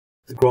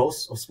The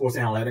growth of sports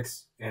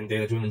analytics and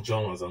data-driven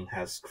journalism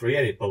has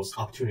created both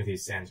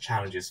opportunities and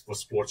challenges for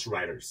sports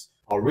writers.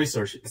 Our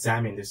research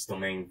examined this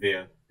domain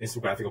via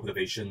infographic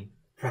observation,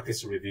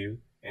 practice review,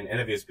 and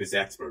interviews with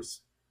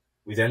experts.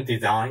 We then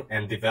designed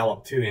and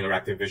developed two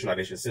interactive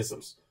visualization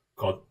systems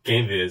called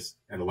GameViz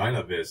and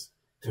LineupViz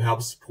to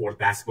help support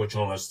basketball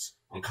journalists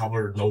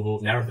uncover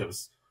novel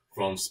narratives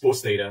from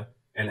sports data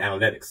and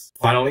analytics.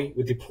 Finally,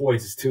 we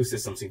deployed these two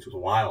systems into the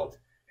wild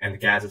and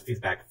gathered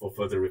feedback for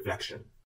further reflection.